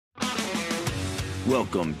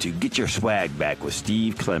Welcome to Get Your Swag Back with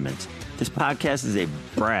Steve Clements. This podcast is a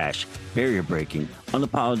brash, barrier-breaking,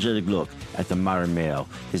 unapologetic look at the modern male,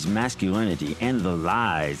 his masculinity, and the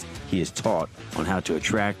lies he is taught on how to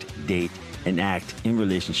attract, date, and act in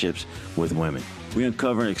relationships with women. We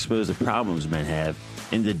uncover and expose the problems men have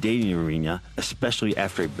in the dating arena, especially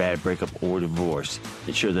after a bad breakup or divorce,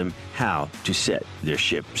 and show them how to set their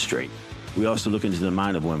ship straight. We also look into the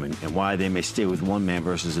mind of women and why they may stay with one man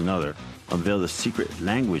versus another, unveil the secret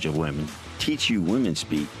language of women, teach you women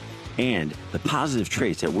speak, and the positive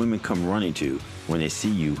traits that women come running to when they see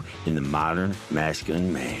you in the modern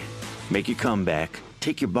masculine man. Make your comeback,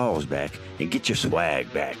 take your balls back, and get your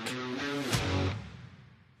swag back.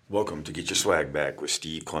 Welcome to Get Your Swag Back with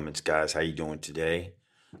Steve Clements. Guys, how you doing today?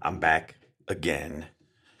 I'm back again.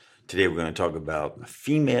 Today we're going to talk about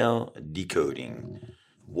female decoding.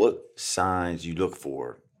 What signs you look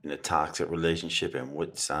for in a toxic relationship and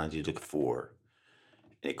what signs you look for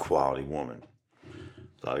in a quality woman.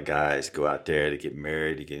 A lot of guys go out there to get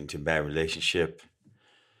married, to get into a bad relationship,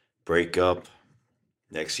 break up.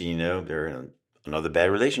 Next thing you know, they're in another bad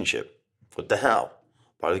relationship. What the hell?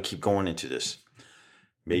 Why do they keep going into this?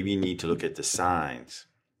 Maybe you need to look at the signs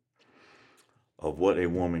of what a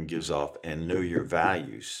woman gives off and know your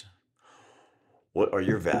values. What are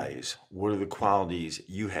your values? What are the qualities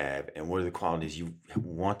you have and what are the qualities you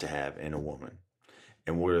want to have in a woman?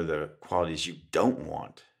 And what are the qualities you don't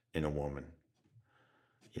want in a woman?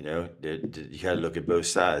 You know, you got to look at both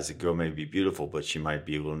sides. The girl may be beautiful, but she might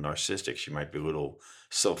be a little narcissistic. She might be a little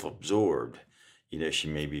self-absorbed. You know, she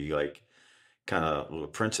may be like kind of a little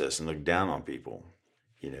princess and look down on people.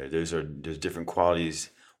 You know, there's different qualities.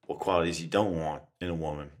 What qualities you don't want in a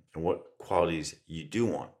woman and what qualities you do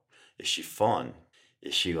want. Is she fun?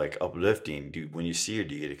 Is she like uplifting? When you see her,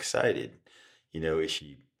 do you get excited? You know, does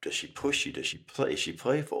she push you? Does she play? Is she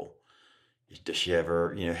playful? Does she have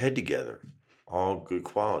her, head together? All good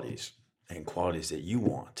qualities and qualities that you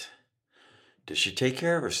want. Does she take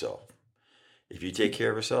care of herself? If you take care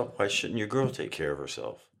of herself, why shouldn't your girl take care of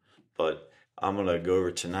herself? But I'm going to go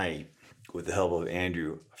over tonight with the help of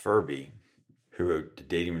Andrew Furby, who wrote The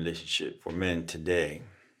Dating Relationship for Men Today.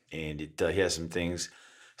 And he has some things,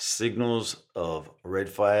 signals of red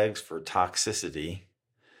flags for toxicity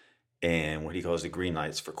and what he calls the green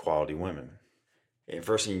lights for quality women. And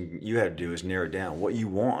first thing you have to do is narrow down what you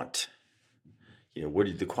want. You know, what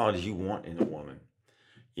are the qualities you want in a woman?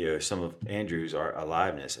 You know, some of Andrew's are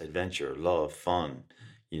aliveness, adventure, love, fun,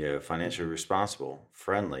 financially responsible,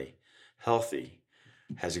 friendly, healthy,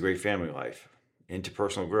 has a great family life,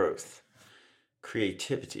 interpersonal growth,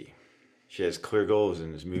 creativity. She has clear goals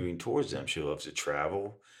and is moving towards them. She loves to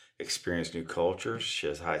travel, experience new cultures. She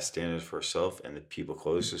has high standards for herself and the people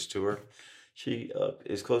closest to her. She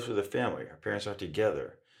is close with her family. Her parents are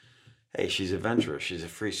together. Hey, she's adventurous. She's a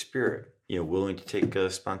free spirit, willing to take a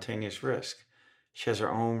spontaneous risk. She has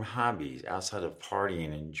her own hobbies outside of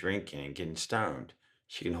partying and drinking and getting stoned.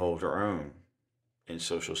 She can hold her own in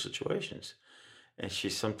social situations. And she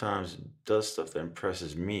sometimes does stuff that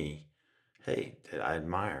impresses me, that I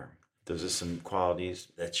admire. Those are some qualities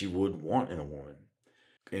that you would want in a woman.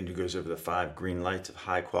 Andrew goes over the 5 green lights of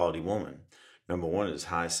high quality woman. Number 1 is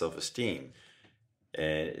high self-esteem.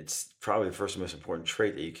 And it's probably the first most important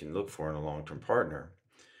trait that you can look for in a long-term partner.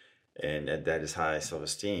 And that is high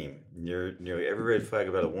self-esteem. Nearly every red flag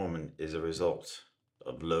about a woman is a result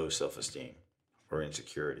of low self-esteem or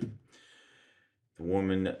insecurity. The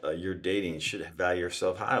woman you're dating should value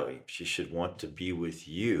herself highly. She should want to be with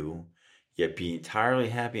you, yet be entirely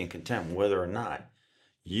happy and content whether or not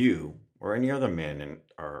you or any other man that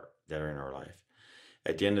are in our life.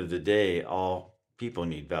 At the end of the day, all people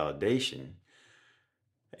need validation,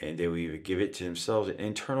 and they will either give it to themselves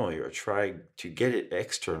internally or try to get it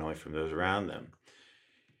externally from those around them.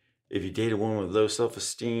 If you date a woman with low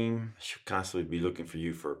self-esteem, she'll constantly be looking for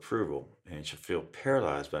you for approval, and she'll feel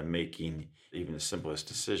paralyzed by making even the simplest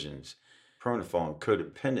decisions, prone to fall in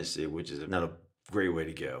codependency, which is not a great way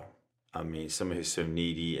to go. I mean, somebody who's so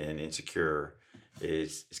needy and insecure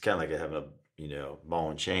it's kind of like having a ball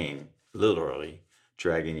and chain, literally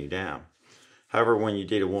dragging you down. However, when you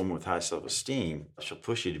date a woman with high self-esteem, she'll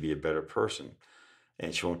push you to be a better person,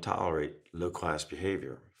 and she won't tolerate low-class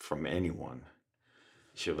behavior from anyone.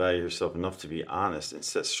 She'll value herself enough to be honest and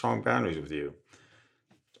set strong boundaries with you.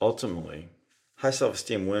 Ultimately, high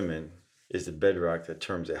self-esteem women is the bedrock that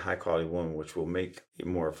determines a high-quality woman, which will make a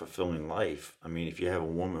more fulfilling life. I mean, if you have a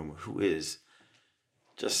woman who is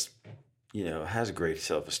just, has great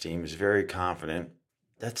self-esteem, is very confident,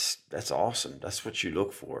 that's awesome. That's what you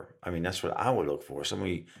look for. I mean, that's what I would look for.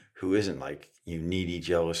 Somebody who isn't like needy,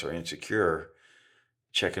 jealous, or insecure.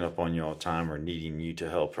 checking up on you all the time or needing you to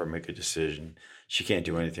help her make a decision. She can't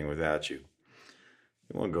do anything without you.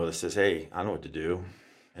 You want a girl that says, "Hey, I know what to do,"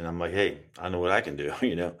 and I'm like, "Hey, I know what I can do."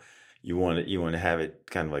 You want to have it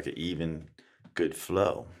kind of like an even, good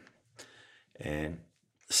flow. And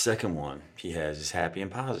the second one he has is happy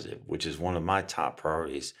and positive, which is one of my top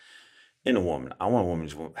priorities in a woman. I want a woman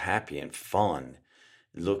who's happy and fun.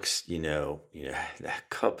 Looks, that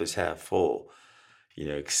cup is half full.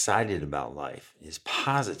 Excited about life. Is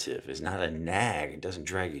positive. Is not a nag. It doesn't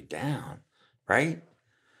drag you down, right?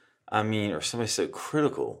 I mean, or somebody so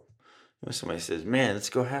critical. Somebody says, "Man, let's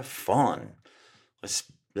go have fun.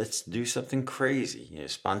 Let's do something crazy.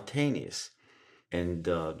 Spontaneous." And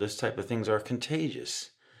those type of things are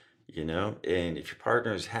contagious. And if your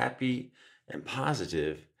partner is happy and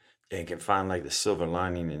positive and can find like the silver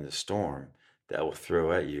lining in the storm that will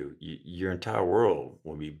throw at you, your entire world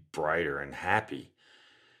will be brighter and happy.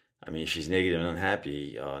 I mean, if she's negative and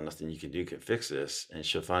unhappy, nothing you can do can fix this, and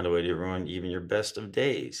she'll find a way to ruin even your best of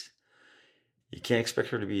days. You can't expect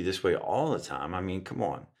her to be this way all the time. I mean, come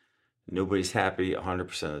on. Nobody's happy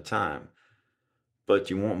 100% of the time, but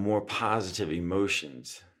you want more positive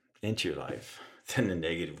emotions into your life than the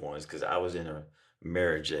negative ones. Because I was in a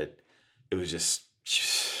marriage that it was just,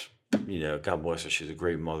 God bless her. She was a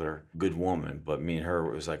great mother, good woman. But me and her,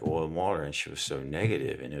 it was like oil and water, and she was so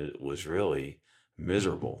negative, and it was really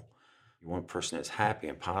miserable. You want a person that's happy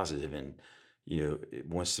and positive, and it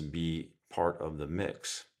wants to be part of the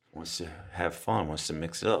mix, wants to have fun, wants to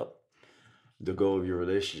mix it up. The goal of your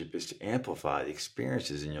relationship is to amplify the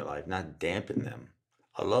experiences in your life, not dampen them.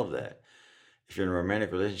 I love that. If you're in a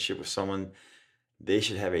romantic relationship with someone, they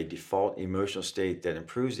should have a default emotional state that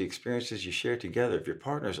improves the experiences you share together. If your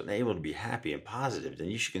partner is unable to be happy and positive,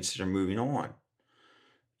 then you should consider moving on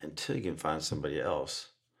until you can find somebody else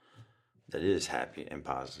that is happy and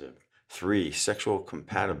positive. 3, sexual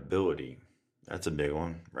compatibility. That's a big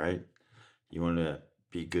one, right? You want to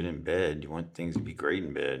be good in bed. You want things to be great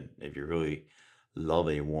in bed. If you really love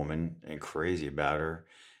a woman and crazy about her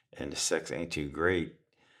and the sex ain't too great,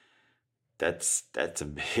 that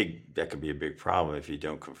could be a big problem if you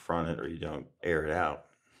don't confront it or you don't air it out.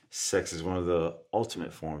 Sex is one of the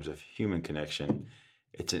ultimate forms of human connection.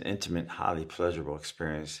 It's an intimate, highly pleasurable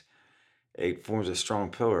experience. It forms a strong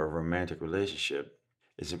pillar of a romantic relationship.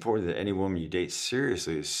 It's important that any woman you date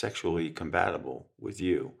seriously is sexually compatible with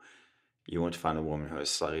you. You want to find a woman who has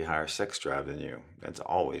slightly higher sex drive than you. That's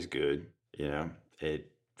always good.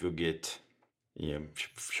 It will get,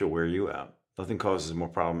 she'll wear you out. Nothing causes more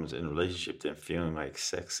problems in a relationship than feeling like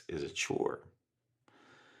sex is a chore.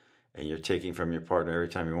 And you're taking from your partner every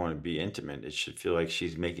time you want to be intimate. It should feel like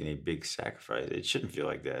she's making a big sacrifice. It shouldn't feel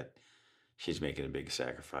like that. She's making a big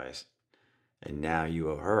sacrifice. And now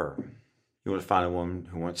you owe her. You want to find a woman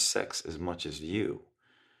who wants sex as much as you,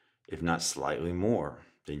 if not slightly more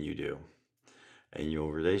than you do. And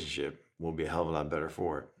your relationship will be a hell of a lot better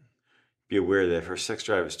for it. Be aware that if her sex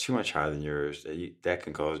drive is too much higher than yours, that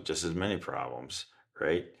can cause just as many problems,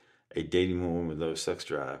 right? A dating woman with low sex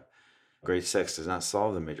drive. Great sex does not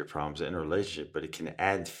solve the major problems in a relationship, but it can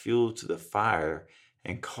add fuel to the fire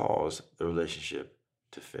and cause the relationship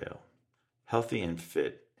to fail. Healthy and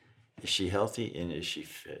fit. Is she healthy and is she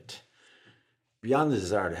fit? Beyond the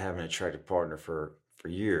desire to have an attractive partner for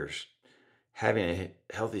years, having a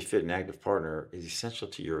healthy, fit, and active partner is essential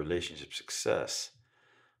to your relationship success.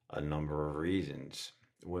 A number of reasons.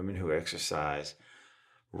 Women who exercise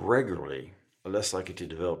regularly are less likely to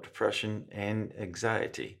develop depression and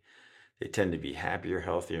anxiety. They tend to be happier,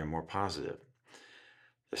 healthier, and more positive.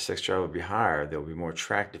 The sex drive will be higher. They'll be more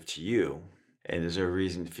attractive to you. And there's no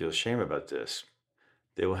reason to feel ashamed about this.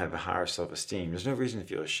 They will have a higher self-esteem. There's no reason to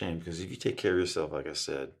feel ashamed because if you take care of yourself, like I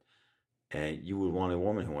said, and you would want a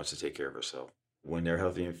woman who wants to take care of herself. When they're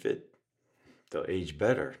healthy and fit, they'll age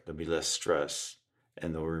better. There'll be less stress,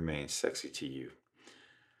 and they'll remain sexy to you.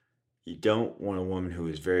 You don't want a woman who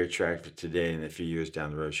is very attractive today, and a few years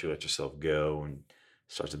down the road, she'll let herself go and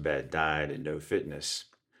starts a bad diet and no fitness.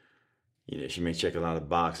 She may check a lot of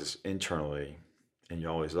boxes internally, and you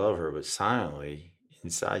always love her, but silently,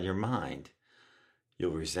 inside your mind,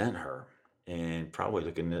 you'll resent her and probably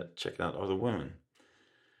looking at checking out other women.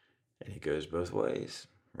 And it goes both ways,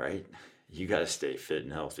 right? You got to stay fit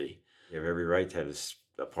and healthy. You have every right to have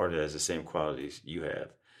a partner that has the same qualities you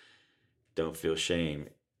have. Don't feel shame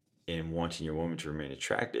in wanting your woman to remain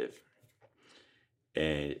attractive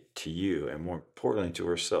and to you, and more importantly to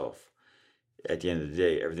herself. At the end of the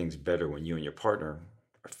day, everything's better when you and your partner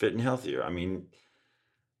are fit and healthier. I mean,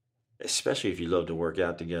 especially if you love to work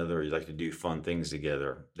out together or you like to do fun things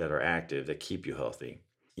together that are active, that keep you healthy.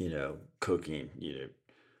 Cooking,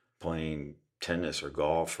 playing tennis or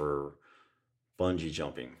golf or bungee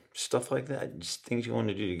jumping, stuff like that. Just things you want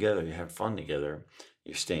to do together. You have fun together.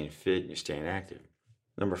 You're staying fit, you're staying active.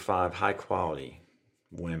 Number 5, high quality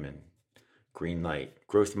women. Green light,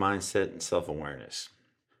 growth mindset and self-awareness.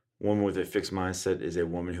 A woman with a fixed mindset is a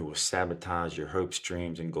woman who will sabotage your hopes,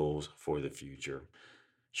 dreams, and goals for the future.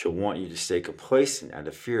 She'll want you to stay complacent out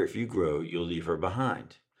of fear if you grow, you'll leave her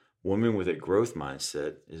behind. A woman with a growth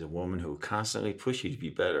mindset is a woman who will constantly push you to be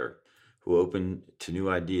better, who will open to new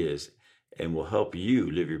ideas, and will help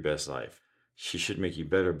you live your best life. She should make you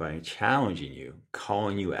better by challenging you,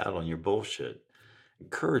 calling you out on your bullshit,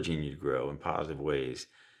 encouraging you to grow in positive ways.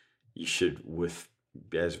 You should with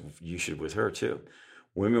her too.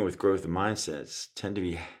 Women with growth mindsets tend to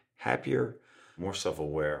be happier, more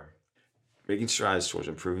self-aware, making strides towards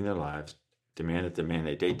improving their lives. Demand that the man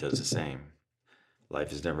they date does the same.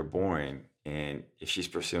 Life is never boring, and if she's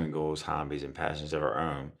pursuing goals, hobbies, and passions of her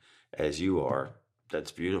own, as you are,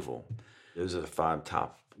 that's beautiful. Those are the 5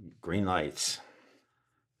 top green lights,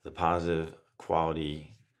 the positive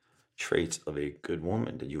quality traits of a good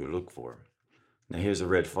woman that you would look for. Now here's the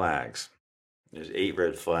red flags. There's 8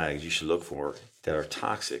 red flags you should look for that are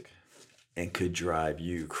toxic and could drive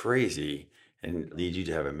you crazy and lead you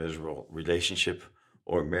to have a miserable relationship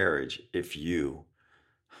or marriage if you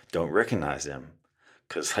don't recognize them.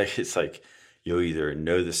 Because it's like you'll either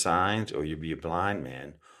know the signs or you'll be a blind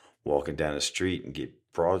man walking down the street and get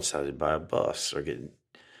broadsided by a bus or get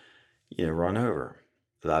run over.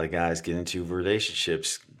 A lot of guys get into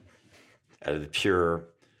relationships out of the pure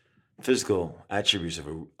physical attributes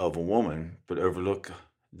of a woman, but overlook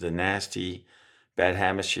the nasty, bad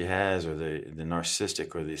habits she has, or the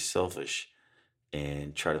narcissistic or the selfish,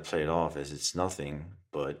 and try to play it off as it's nothing,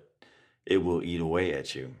 but it will eat away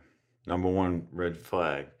at you. Number 1 red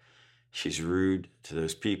flag, she's rude to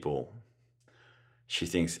those people she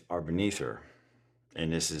thinks are beneath her.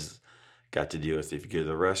 And this has got to deal with if you go to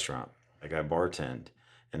the restaurant. Like I bartend,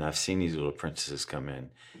 and I've seen these little princesses come in,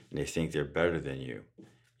 and they think they're better than you.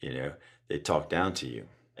 They talk down to you.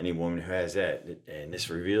 Any woman who has that, and this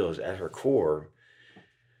reveals at her core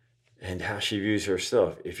and how she views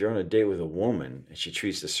herself. If you're on a date with a woman and she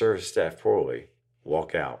treats the service staff poorly,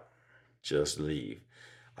 walk out. Just leave.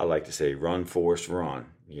 I like to say, run, Forrest, run.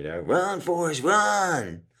 Run, Forrest,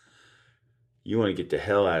 run. You want to get the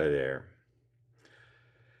hell out of there.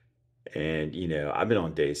 And, I've been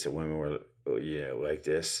on dates that women were, like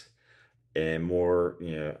this, and more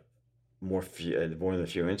than a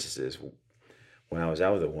few instances when I was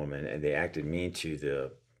out with a woman and they acted mean to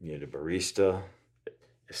the barista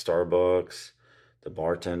at Starbucks, the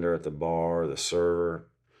bartender at the bar, the server.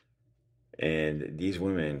 And these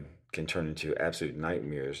women can turn into absolute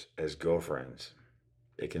nightmares as girlfriends.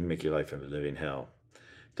 It can make your life a living hell.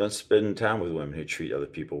 Don't spend time with women who treat other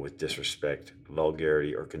people with disrespect,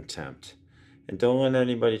 vulgarity, or contempt. And don't let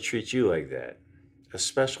anybody treat you like that,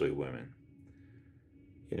 especially women.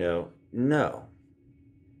 No,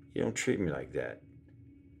 you don't treat me like that.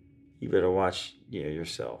 You better watch,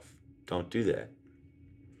 yourself. Don't do that.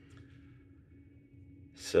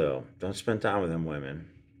 So don't spend time with them women.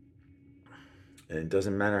 And it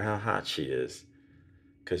doesn't matter how hot she is,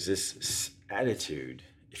 because this attitude,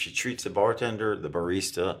 if she treats the bartender, the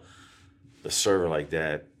barista, the server like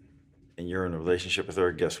that, and you're in a relationship with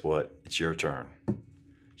her, guess what? It's your turn.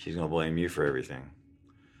 She's going to blame you for everything.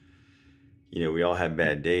 We all have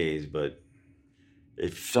bad days, but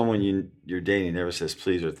if someone you're dating never says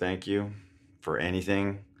please or thank you for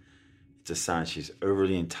anything, it's a sign she's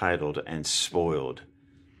overly entitled and spoiled.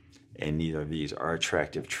 And neither of these are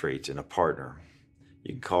attractive traits in a partner.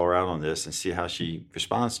 You can call her out on this and see how she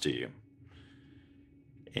responds to you.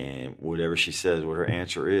 And whatever she says, what her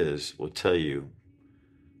answer is, will tell you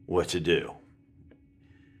what to do.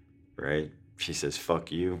 Right? She says,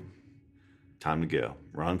 fuck you. Time to go.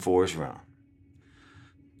 Run, Forrest, run.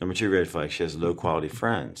 Number 2 red flag, she has low quality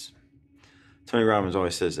friends. Tony Robbins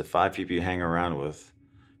always says the 5 people you hang around with,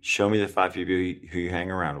 show me the 5 people who you hang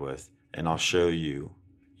around with, and I'll show you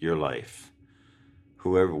your life.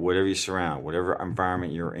 Whatever you surround, whatever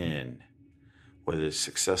environment you're in, whether it's a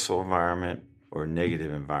successful environment or a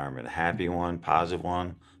negative environment, a happy one, positive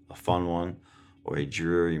one, a fun one, or a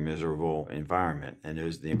dreary, miserable environment. And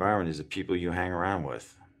the environment is the people you hang around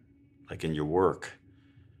with, like in your work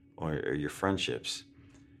or your friendships.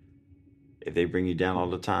 If they bring you down all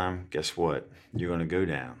the time, guess what? You're going to go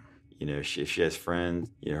down. If she has friends,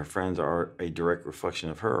 her friends are a direct reflection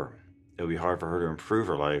of her. It'll be hard for her to improve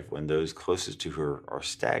her life when those closest to her are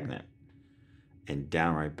stagnant and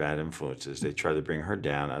downright bad influences. They try to bring her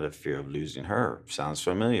down out of fear of losing her. Sounds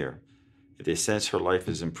familiar? If they sense her life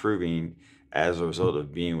is improving as a result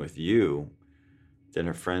of being with you, then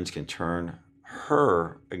her friends can turn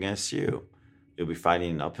her against you. You'll be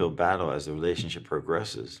fighting an uphill battle as the relationship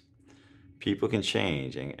progresses. People can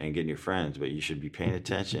change and get new friends, but you should be paying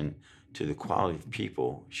attention to the quality of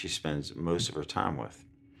people she spends most of her time with.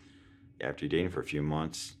 After you're dating for a few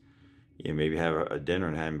months, you maybe have a dinner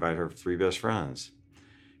and invite her three best friends.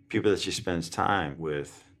 People that she spends time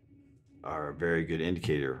with are a very good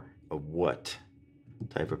indicator of what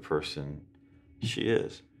type of person she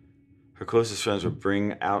is. Her closest friends will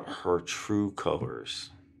bring out her true colors.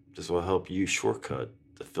 This will help you shortcut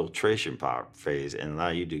the filtration phase and allow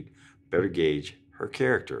you to better gauge her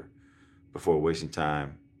character before wasting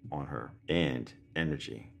time on her and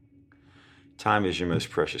energy. Time is your most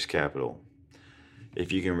precious capital.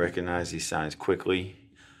 If you can recognize these signs quickly,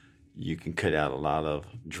 you can cut out a lot of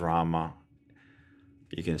drama.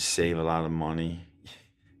 You can save a lot of money.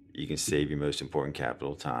 You can save your most important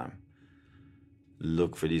capital, time.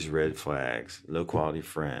 Look for these red flags. Low quality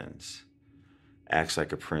friends. Acts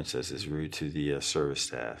like a princess, is rude to the service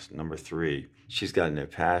staff. Number 3, she's got no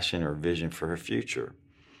passion or vision for her future.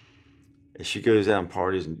 If she goes out and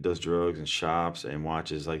parties and does drugs and shops and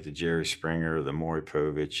watches like the Jerry Springer, the Maury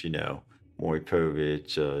Povich, Maury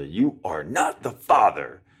Povich, you are not the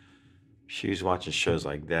father. She's watching shows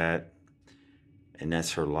like that, and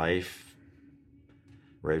that's her life.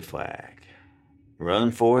 Red flag.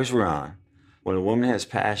 Run, Forrest, run. When a woman has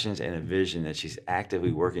passions and a vision that she's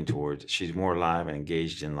actively working towards, she's more alive and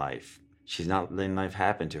engaged in life. She's not letting life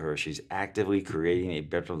happen to her. She's actively creating a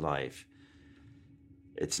better life.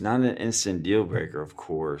 It's not an instant deal breaker, of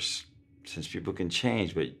course, since people can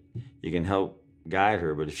change, but you can help guide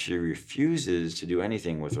her. But if she refuses to do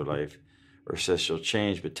anything with her life or says she'll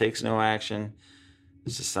change but takes no action,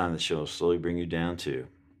 it's a sign that she'll slowly bring you down too.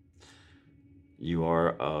 You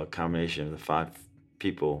are a combination of the 5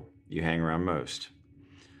 people you hang around most.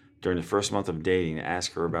 During the first month of dating,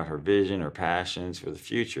 ask her about her vision or passions for the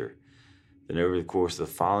future. Then over the course of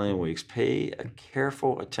the following weeks, pay a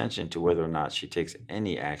careful attention to whether or not she takes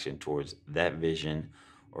any action towards that vision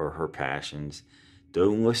or her passions.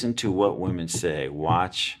 Don't listen to what women say.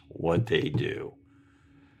 Watch what they do.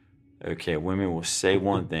 Okay, women will say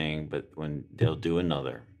one thing, but when they'll do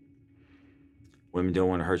another. Women don't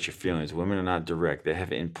want to hurt your feelings. Women are not direct. They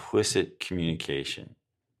have implicit communication.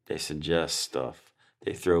 They suggest stuff.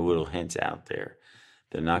 They throw little hints out there.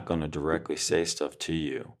 They're not going to directly say stuff to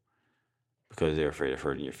you because they're afraid of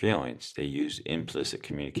hurting your feelings. They use implicit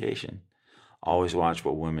communication. Always watch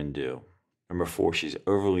what women do. Number 4, she's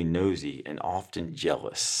overly nosy and often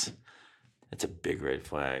jealous. That's a big red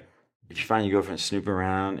flag. If you find your girlfriend snooping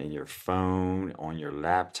around in your phone, on your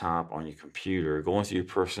laptop, on your computer, going through your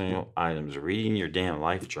personal items, reading your damn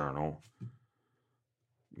life journal,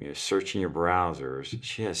 searching your browsers,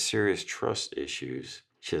 she has serious trust issues.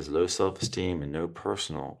 She has low self-esteem and no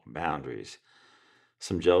personal boundaries.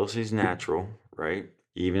 Some jealousy is natural, right?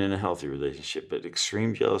 Even in a healthy relationship, but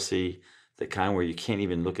extreme jealousy, the kind where you can't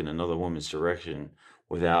even look in another woman's direction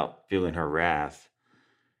without feeling her wrath,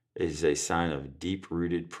 is a sign of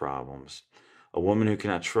deep-rooted problems. A woman who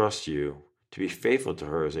cannot trust you to be faithful to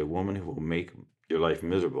her is a woman who will make your life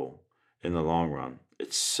miserable in the long run.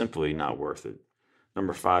 It's simply not worth it.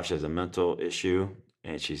 Number 5, she has a mental issue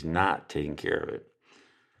and she's not taking care of it.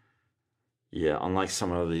 Yeah, unlike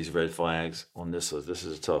some of these red flags on this list, this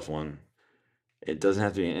is a tough one. It doesn't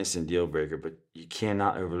have to be an instant deal breaker, but you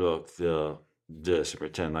cannot overlook this and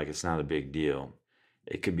pretend like it's not a big deal.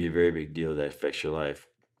 It could be a very big deal that affects your life.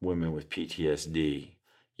 Women with PTSD,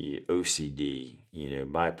 OCD,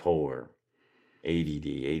 bipolar, ADD,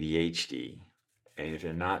 ADHD. And if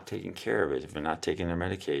they're not taking care of it, if they're not taking their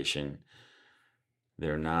medication,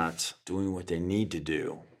 they're not doing what they need to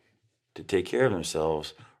do to take care of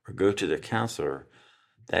themselves or go to their counselor,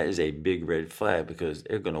 that is a big red flag because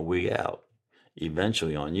they're going to wig out.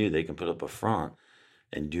 Eventually on you, they can put up a front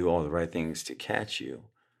and do all the right things to catch you.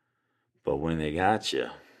 But when they got you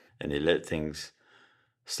and they let things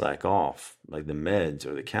slack off, like the meds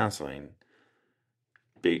or the counseling,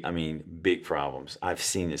 big problems. I've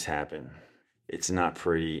seen this happen. It's not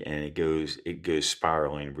pretty and it goes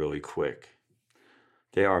spiraling really quick.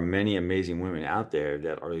 There are many amazing women out there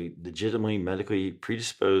that are legitimately medically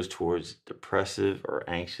predisposed towards depressive or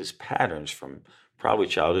anxious patterns from probably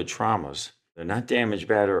childhood traumas. They're not damaged,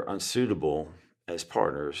 bad, or unsuitable as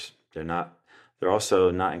partners. They're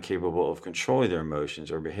also not incapable of controlling their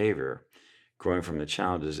emotions or behavior, growing from the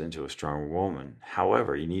challenges into a strong woman.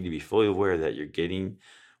 However, you need to be fully aware that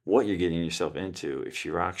what you're getting yourself into if she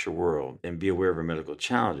rocks your world, and be aware of her medical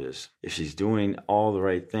challenges. If she's doing all the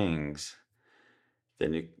right things,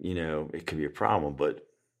 then it could be a problem. But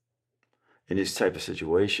in this type of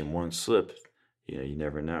situation, one slip, You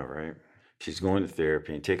never know, right? She's going to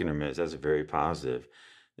therapy and taking her meds. That's very positive.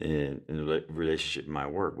 And the relationship might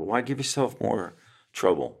work. But why give yourself more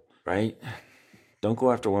trouble, right? Don't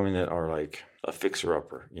go after women that are like a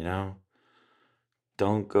fixer-upper,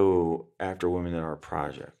 Don't go after women that are a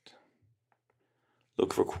project.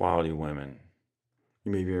 Look for quality women.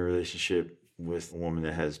 You may be in a relationship with a woman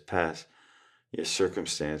that has past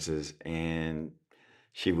circumstances, and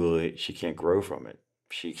she can't grow from it.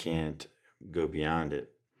 She can't go beyond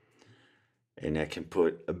it. And that can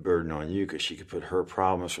put a burden on you because she could put her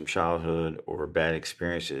problems from childhood or bad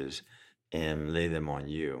experiences and lay them on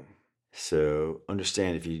you. So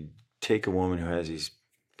understand, if you take a woman who has these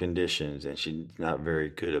conditions and she's not very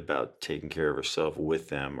good about taking care of herself with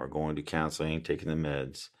them or going to counseling, taking the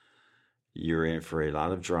meds, you're in for a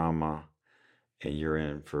lot of drama, and you're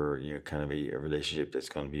in for kind of a relationship that's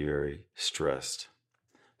going to be very stressed.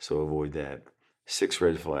 So avoid that. 6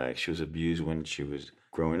 red flags. She was abused when she was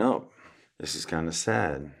growing up. This is kind of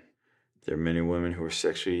sad. There are many women who are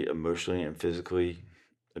sexually, emotionally, and physically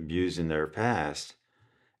abused in their past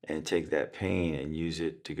and take that pain and use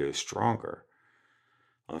it to go stronger.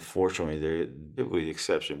 Unfortunately, they're typically the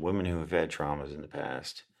exception. Women who have had traumas in the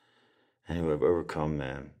past and who have overcome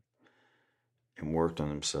them and worked on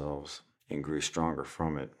themselves and grew stronger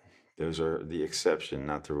from it. Those are the exception,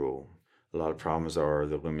 not the rule. A lot of problems are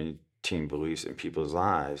the limiting beliefs in people's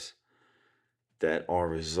lives that are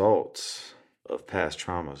results of past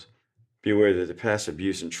traumas. Be aware that the past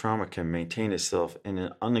abuse and trauma can maintain itself in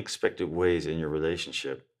unexpected ways in your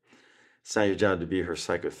relationship. It's not your job to be her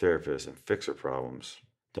psychotherapist and fix her problems.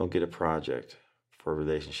 Don't get a project for a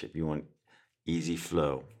relationship. You want easy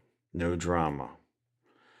flow, no drama.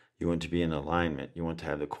 You want to be in alignment. You want to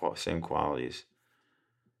have the same qualities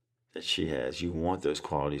that she has. You want those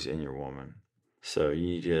qualities in your woman. So you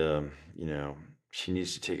need to, she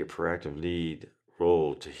needs to take a proactive lead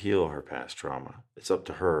role to heal her past trauma. It's up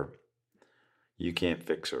to her. You can't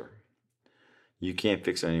fix her. You can't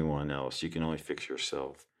fix anyone else. You can only fix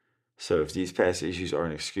yourself. So if these past issues are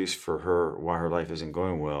an excuse for her why her life isn't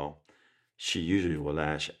going well, she usually will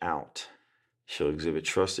lash out. She'll exhibit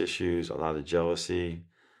trust issues, a lot of jealousy,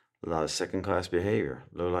 a lot of second-class behavior,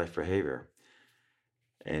 low-life behavior.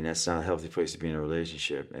 And that's not a healthy place to be in a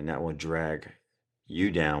relationship, and that will drag you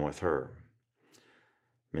down with her.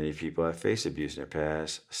 Many people have faced abuse in their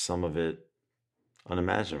past, some of it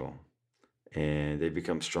unimaginable, and they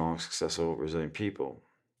become strong, successful, resilient people.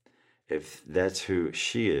 If that's who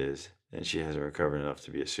she is, then she hasn't recovered enough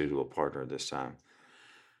to be a suitable partner at this time.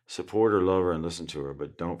 Support her, love her, and listen to her,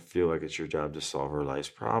 but don't feel like it's your job to solve her life's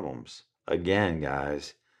problems. Again,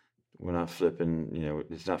 guys, we're not flipping,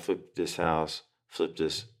 it's not flip this house, flip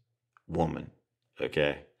this woman,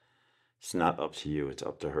 okay? It's not up to you, it's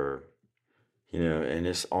up to her. And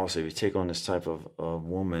this also, if you take on this type of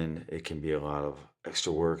woman, it can be a lot of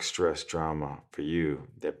extra work, stress, drama for you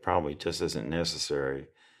that probably just isn't necessary.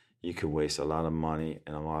 You could waste a lot of money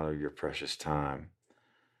and a lot of your precious time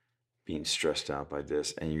being stressed out by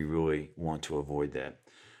this, and you really want to avoid that.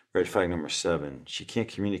 Red flag number 7, she can't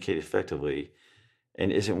communicate effectively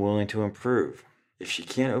and isn't willing to improve. If she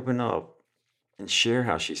can't open up and share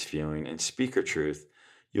how she's feeling and speak her truth,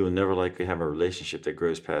 you will never likely have a relationship that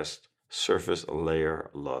grows past surface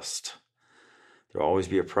layer lust. There'll always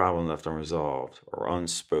be a problem left unresolved or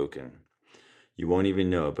unspoken. You won't even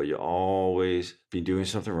know it, but you'll always be doing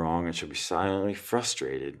something wrong, and she'll be silently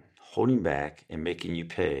frustrated, holding back and making you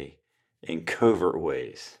pay in covert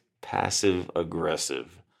ways. Passive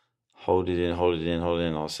aggressive. Hold it in, hold it in, hold it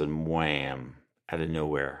in. All of a sudden, wham, out of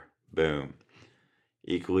nowhere, boom.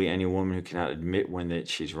 Equally, any woman who cannot admit when that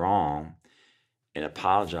she's wrong and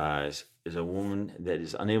apologize is a woman that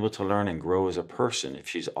is unable to learn and grow as a person. If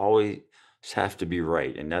she's always have to be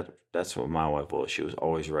right, and that's what my wife was. She was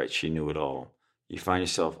always right. She knew it all. You find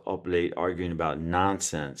yourself up late arguing about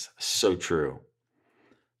nonsense. So true.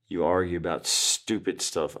 You argue about stupid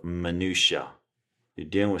stuff, minutia. You're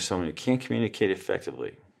dealing with someone who can't communicate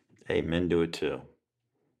effectively. Hey, men do it too.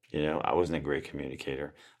 I wasn't a great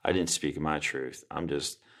communicator. I didn't speak my truth. I'm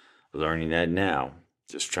just learning that now.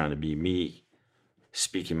 Just trying to be me,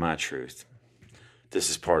 speaking my truth. This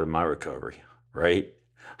is part of my recovery, right?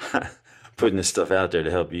 Putting this stuff out there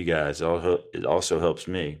to help you guys. It also helps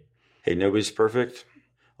me. Hey, nobody's perfect.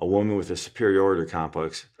 A woman with a superiority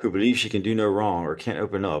complex who believes she can do no wrong or can't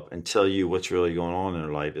open up and tell you what's really going on in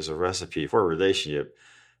her life is a recipe for a relationship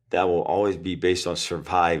that will always be based on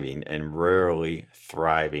surviving and rarely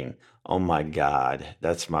thriving. Oh my God,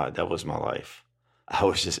 that was my life. I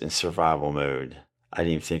was just in survival mode. I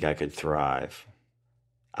didn't even think I could thrive.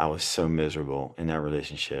 I was so miserable in that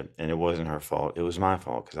relationship, and it wasn't her fault. It was my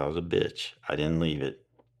fault because I was a bitch. I didn't leave it.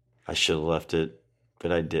 I should have left it,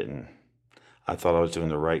 but I didn't. I thought I was doing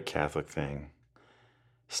the right Catholic thing,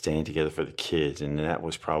 staying together for the kids, and that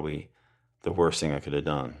was probably the worst thing I could have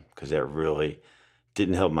done because that really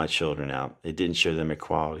didn't help my children out. It didn't show them a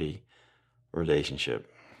quality relationship.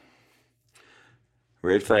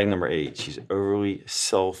 Red flag number 8, she's overly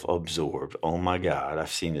self-absorbed. Oh my God, I've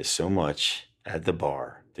seen this so much at the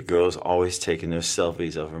bar. The girl's always taking those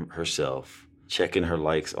selfies of herself, checking her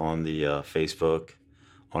likes on the Facebook,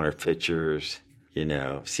 on her pictures,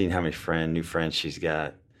 seeing how many new friends she's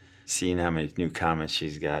got, seeing how many new comments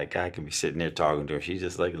she's got. A guy could be sitting there talking to her. She's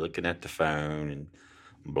just like looking at the phone and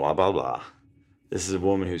blah, blah, blah. This is a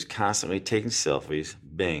woman who's constantly taking selfies,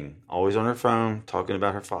 bing, always on her phone, talking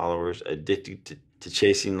about her followers, addicted to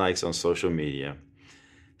chasing likes on social media.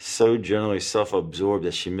 So generally self-absorbed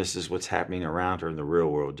that she misses what's happening around her in the real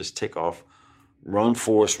world. Just take off, run,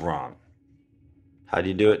 Forrest, run. How do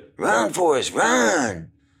you do it? Run, Forrest,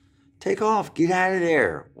 run! Take off, get out of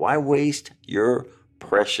there. Why waste your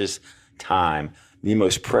precious time? The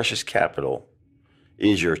most precious capital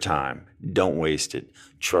is your time. Don't waste it.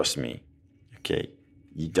 Trust me. Okay,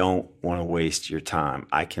 you don't want to waste your time.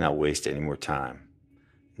 I cannot waste any more time.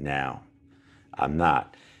 Now, I'm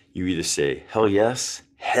not. You either say hell yes,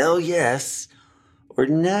 or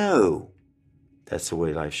no. That's the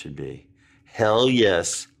way life should be. Hell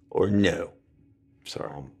yes or no.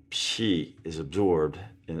 Sorry, she is absorbed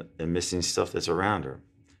in missing stuff that's around her.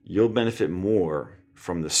 You'll benefit more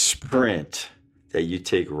from the sprint that you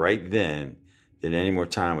take right then than any more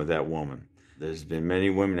time with that woman. There's been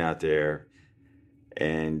many women out there,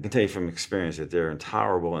 and I can tell you from experience that they're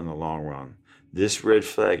intolerable in the long run. This red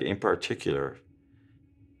flag in particular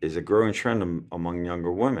is a growing trend among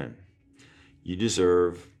younger women. You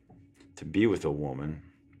deserve to be with a woman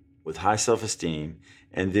with high self-esteem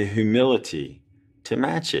and the humility to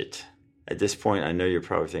match it. At this point, I know you're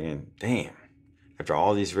probably thinking, damn, after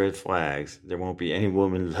all these red flags, there won't be any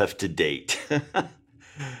woman left to date.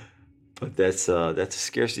 But that's a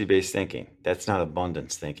scarcity-based thinking. That's not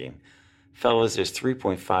abundance thinking. Fellas, there's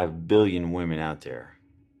 3.5 billion women out there,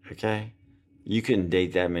 okay? You couldn't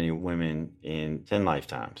date that many women in 10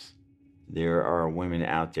 lifetimes. There are women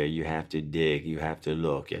out there. You have to dig. You have to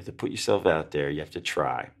look. You have to put yourself out there. You have to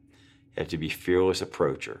try. You have to be fearless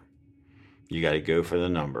approacher. You got to go for the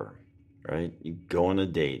number, right? You go on a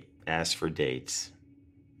date. Ask for dates.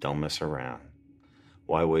 Don't mess around.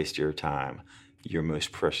 Why waste your time? Your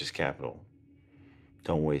most precious capital.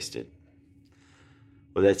 Don't waste it.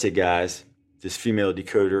 Well, that's it, guys. This female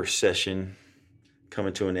decoder session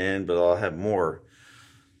coming to an end, but I'll have more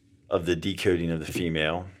of the decoding of the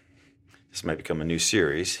female. This might become a new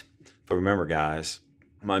series. But remember, guys,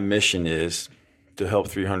 my mission is to help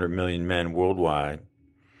 300 million men worldwide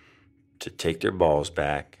to take their balls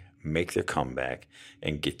back, make their comeback,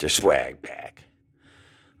 and get their swag back.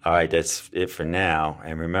 All right, that's it for now.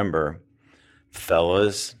 And remember,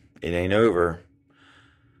 fellas, it ain't over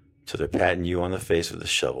till they're patting you on the face with a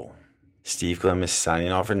shovel. Steve Clements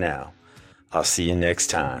signing off for now. I'll see you next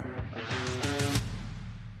time.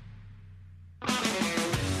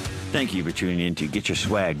 Thank you for tuning in to Get Your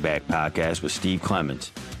Swag Back podcast with Steve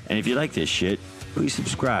Clements. And if you like this shit, please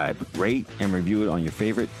subscribe, rate, and review it on your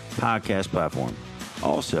favorite podcast platform.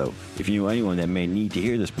 Also, if you know anyone that may need to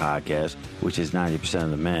hear this podcast, which is 90%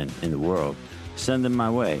 of the men in the world, send them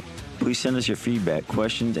my way. Please send us your feedback,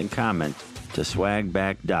 questions, and comments to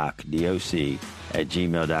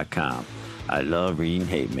swagbackdoc@gmail.com. I love reading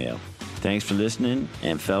hate mail. Thanks for listening,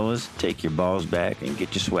 and fellas, take your balls back and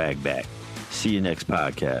get your swag back. See you next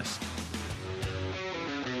podcast.